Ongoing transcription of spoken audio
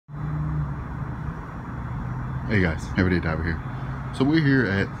Hey guys, Everyday Diver here. So we're here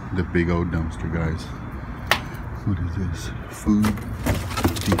at the big old dumpster, guys. What is this? Food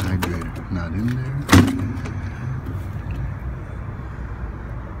dehydrator. Not in there.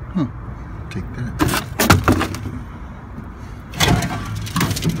 Huh. Take that.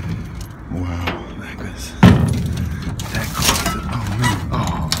 Wow, that cost it. Oh man.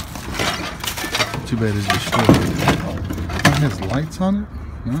 Oh. Too bad it's destroyed. It has lights on it?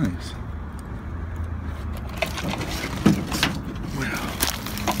 Nice.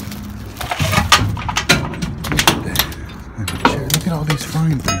 Look at all these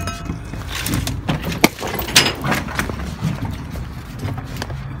frying pans.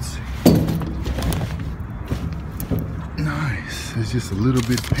 Let's see. Nice. It's just a little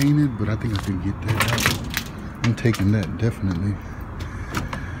bit painted, but I think I can get that out. I'm taking that, definitely.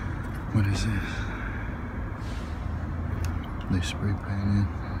 What is this? They spray painted.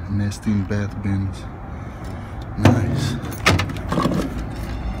 Nesting bath bins. Nice.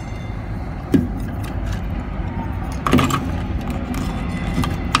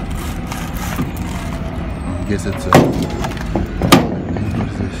 I guess it's a, what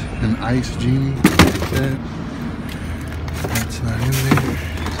is this? An ice genie. Like that. That's not in there.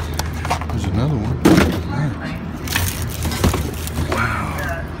 There's another one. Nice. Wow.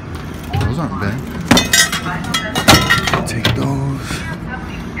 Those aren't bad. Take those.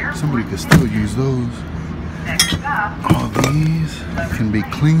 Somebody could still use those. All these can be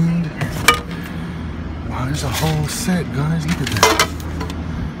cleaned. Wow, there's a whole set, guys. Look at that.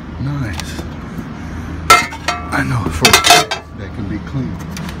 Nice. I know, for a set that can be cleaned.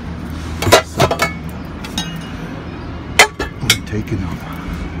 So, I'm taking them.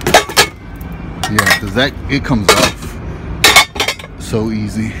 Yeah, because it comes off so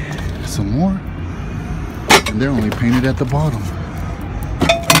easy. Some more. And they're only painted at the bottom.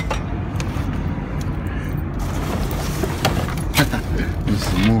 There's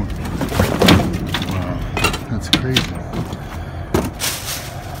some more. Wow, that's crazy.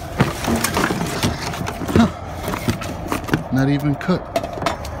 Huh. Not even cut.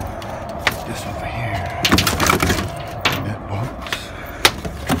 Put this over here. In that box.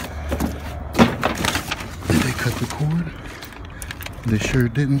 Did they cut the cord? They sure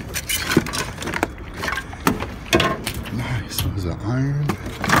didn't. Nice. There's an iron.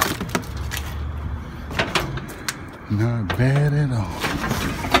 Not bad at all.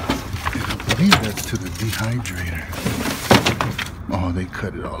 And I believe that's to the dehydrator. Oh, they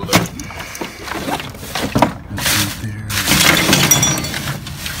cut it all up. That's right there.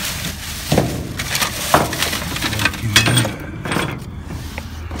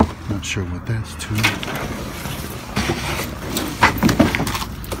 Not sure what that's to.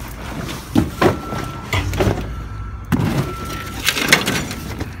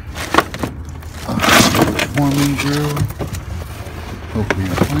 Warming drill. Hopefully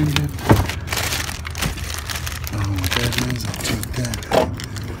I'll find it. I don't know what that is. I'll take that.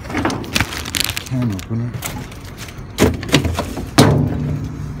 Can opener.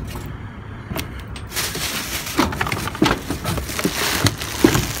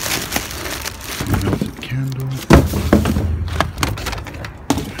 There's a candle.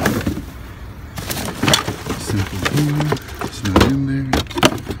 Simple cleaner. It's not in there.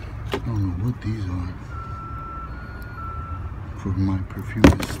 I don't know what these are. For my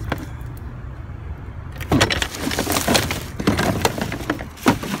perfumist. So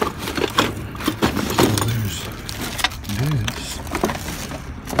there's this.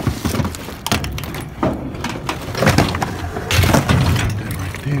 That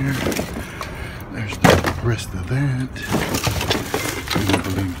right there. There's the rest of that. And I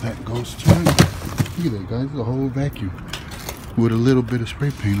believe that goes to it. Look at that, guys. The whole vacuum with a little bit of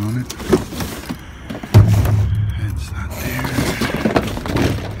spray paint on it.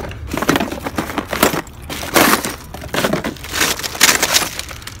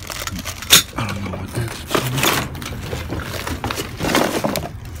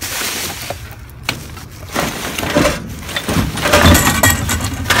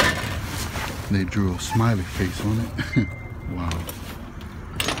 They drew a smiley face on it. Wow.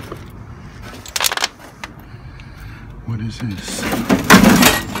 What is this?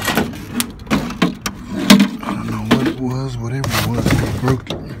 I don't know what it was. Whatever it was, they broke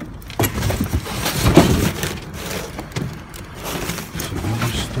it. Some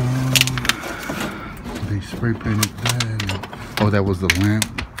other stuff. They spray painted that. Oh, that was the lamp.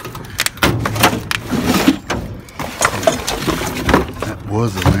 That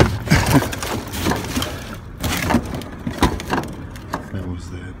was a lamp. That was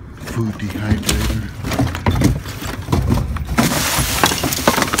that food dehydrator.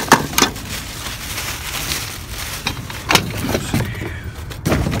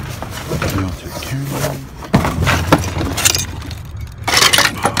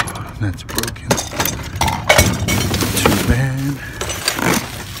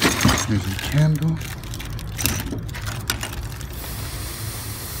 candle.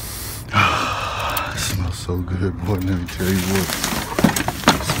 Smells so good, boy. Let me tell you what.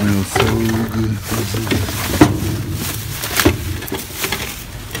 Smells so good.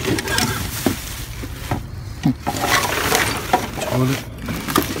 Toilet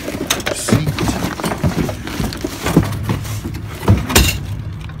seat.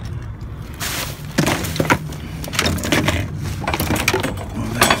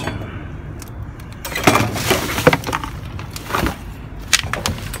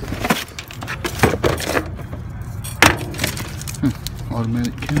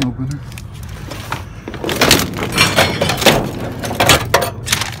 Automatic can opener.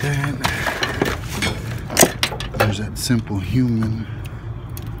 That. There's that simple human.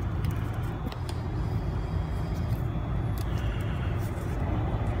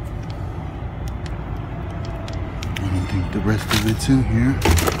 I don't think the rest of it's in here.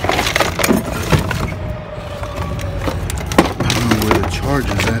 I don't know where the charge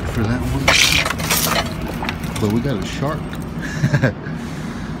is at for that one. But we got a shark.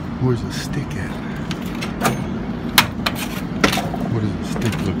 Where's the stick at? What does the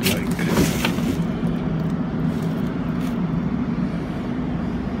stick look like?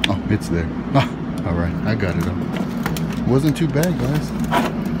 Oh, it's there. Ah, alright, I got it all. Wasn't too bad, guys.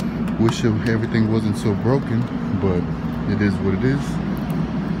 Wish everything wasn't so broken, but it is what it is.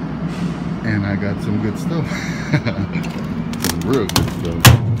 And I got some good stuff. Some real good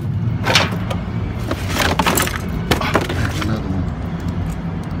stuff.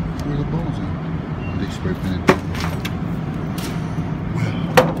 Spray paint.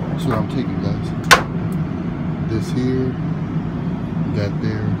 Well, that's what I'm taking, guys. This here, that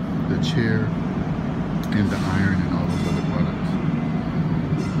there, the chair, and the iron, and all those other products.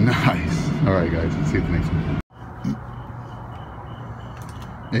 Nice. All right, guys. Let's see you at the next one.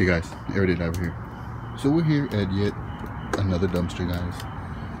 Hey, guys. Eric over here. So we're here at yet another dumpster, guys.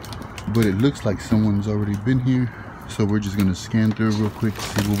 But it looks like someone's already been here, so we're just gonna scan through real quick to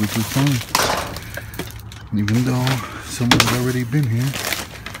see what we can find. Even though someone's already been here.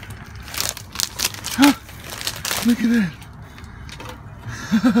 Huh, look at that.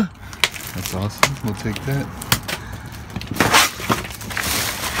 That's awesome. We'll take that.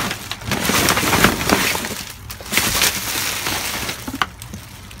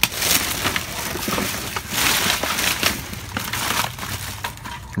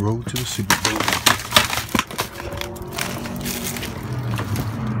 Road to the Super Bowl.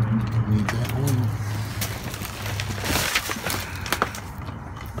 Need that oil.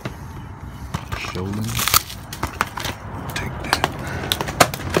 Take that.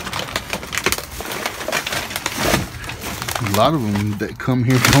 A lot of them that come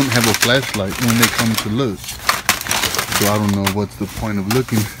here don't have a flashlight when they come to look. So I don't know what's the point of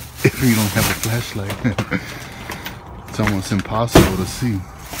looking if you don't have a flashlight. It's almost impossible to see.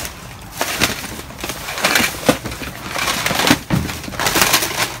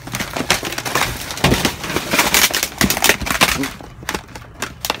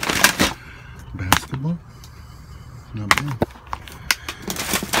 Not bad.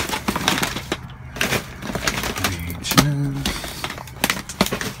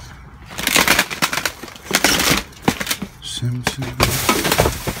 Simpson.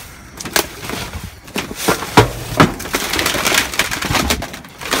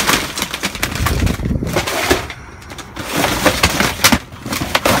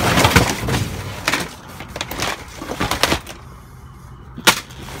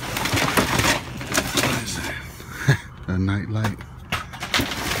 A night light.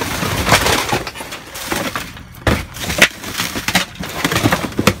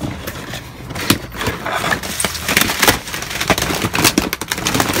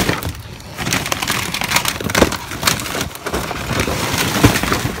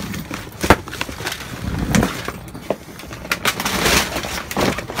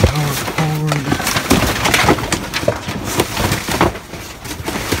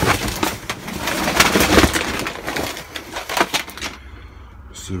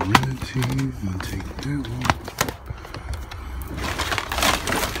 Serenity, I'll take that one.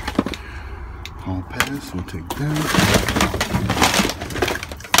 Hall pass, we'll take that.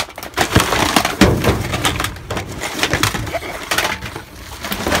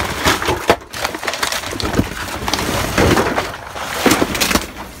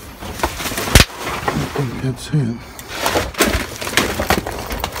 I think that's it.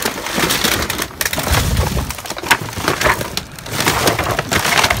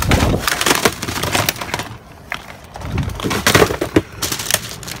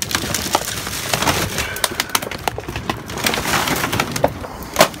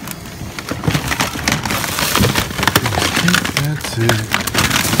 it.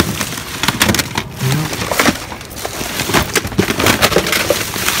 Yep.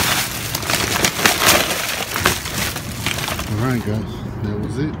 Alright guys, that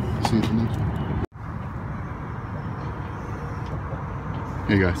was it. See you in the next one.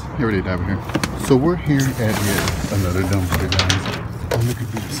 Hey guys, everyday diver here. So we're here at yet another dumpster, guys. Oh, look at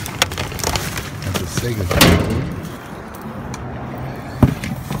this. That's a Sega keyboard.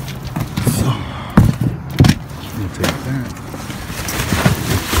 So, we'll take that.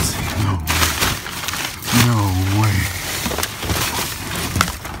 Let's see. No way.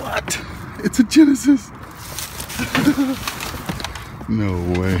 What? It's a Genesis. No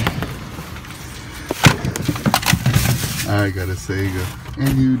way. I got a Sega,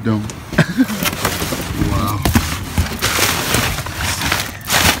 and you don't. Wow.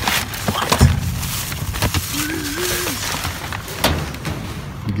 What? What is this?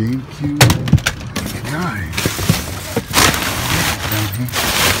 GameCube. Nice. Down here.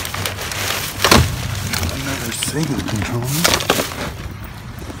 Another Sega controller.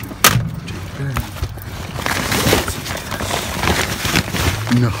 Check that.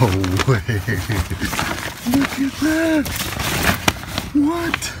 No way. Look at that.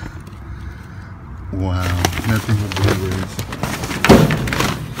 What? Wow. Nothing but Blu-rays.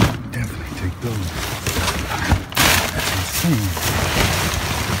 Definitely take those. That's insane.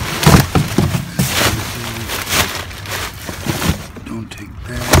 Don't take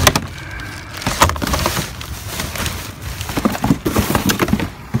that.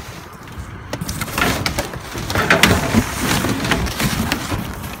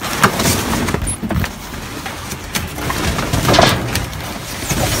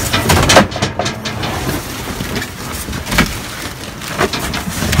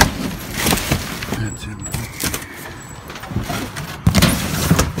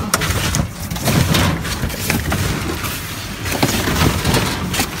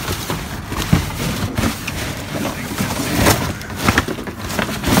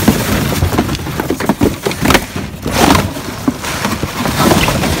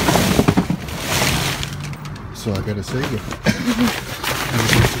 So I gotta say it.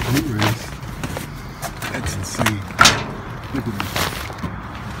 That's insane. Look at this.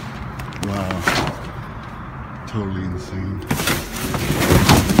 Wow. Totally insane.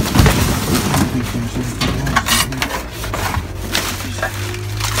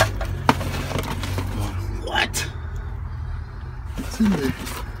 What? What's in there?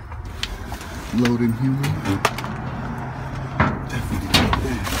 Loading human. Definitely like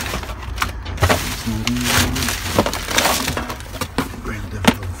that. It's not in there.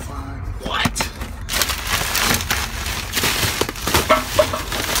 What?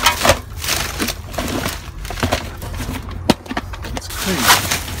 It's crazy.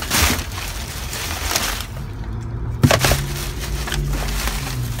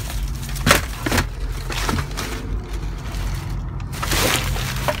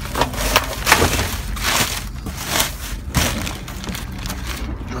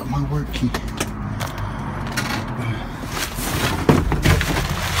 Drop my work key.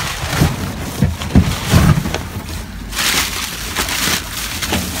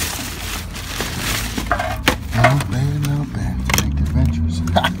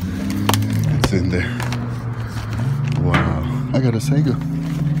 It's in there. Wow. I got a Sega.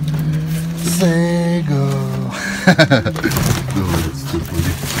 Sega. Oh, that's too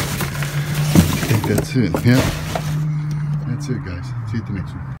funny. I think that's it. Yeah. That's it, guys. See you at the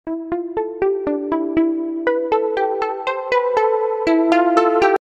next one.